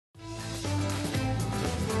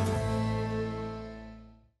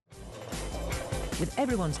With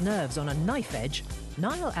everyone's nerves on a knife edge,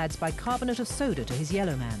 Niall adds bicarbonate of soda to his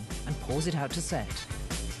yellow man and pours it out to set.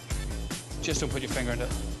 Just don't put your finger in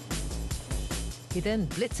it. He then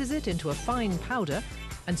blitzes it into a fine powder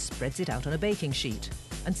and spreads it out on a baking sheet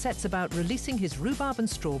and sets about releasing his rhubarb and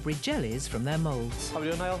strawberry jellies from their moulds. How are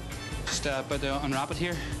you doing, Niall? Just about to unwrap it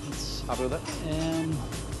here. Happy with it?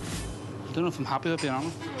 I don't know if I'm happy with it, being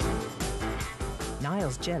honest.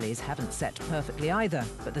 Niall's jellies haven't set perfectly either,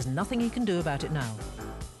 but there's nothing he can do about it now.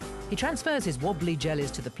 He transfers his wobbly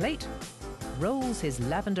jellies to the plate, rolls his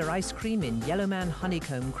lavender ice cream in Yellowman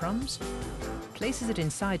honeycomb crumbs, places it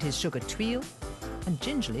inside his sugar tuile, and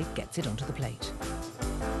gingerly gets it onto the plate.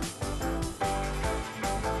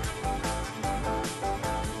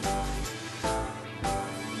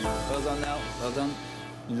 Well done, Nell. Well done.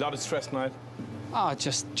 A lot of stress now. Ah,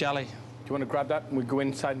 just jelly. Do you want to grab that and we'll go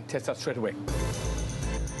inside and test that straight away?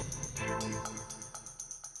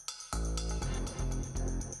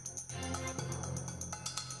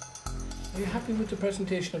 Are you happy with the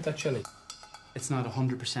presentation of that jelly? It's not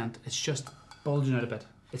 100%. It's just bulging out a bit.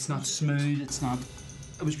 It's not smooth. It's not.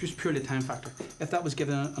 It was just purely a time factor. If that was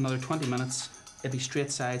given another 20 minutes, it'd be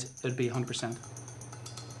straight sides. It'd be 100%.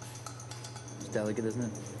 It's delicate, isn't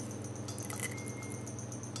it?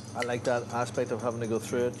 I like that aspect of having to go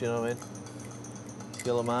through it, you know what I mean?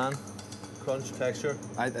 Yellow man, crunch, texture.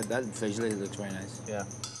 That visually looks very nice. Yeah.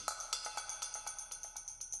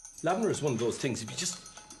 Lavender is one of those things, if you just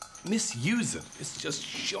misuse it, it's just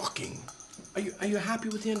shocking. Are you happy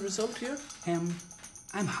with the end result here?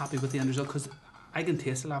 I'm happy with the end result because I can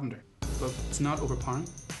taste the lavender, but it's not overpowering.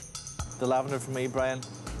 The lavender for me, Brian,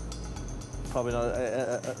 probably not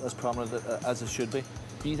as prominent as it should be.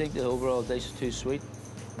 Do you think the overall dish is too sweet?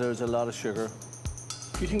 There's a lot of sugar.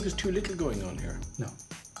 Do you think there's too little going on here? No,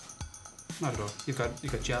 not at all. You've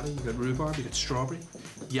got jelly, you've got rhubarb, you've got strawberry,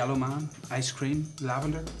 yellow man, ice cream,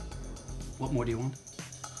 lavender. What more do you want?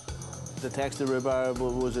 The texture of the rhubarb,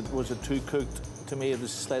 was it too cooked? To me, it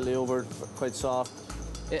was slightly over, quite soft.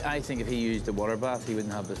 I think if he used the water bath, he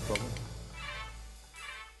wouldn't have this problem.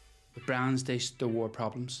 With Brian's dish, there were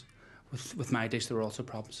problems. With my dish, there were also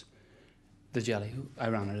problems. The jelly, I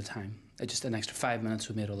ran out of time. Just an extra 5 minutes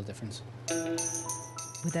would have made all the difference.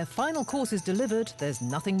 With their final courses delivered, there's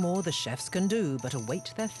nothing more the chefs can do but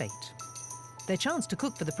await their fate. Their chance to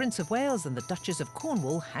cook for the Prince of Wales and the Duchess of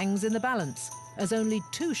Cornwall hangs in the balance, as only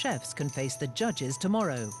 2 chefs can face the judges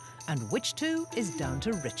tomorrow, and which 2 is down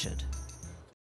to Richard.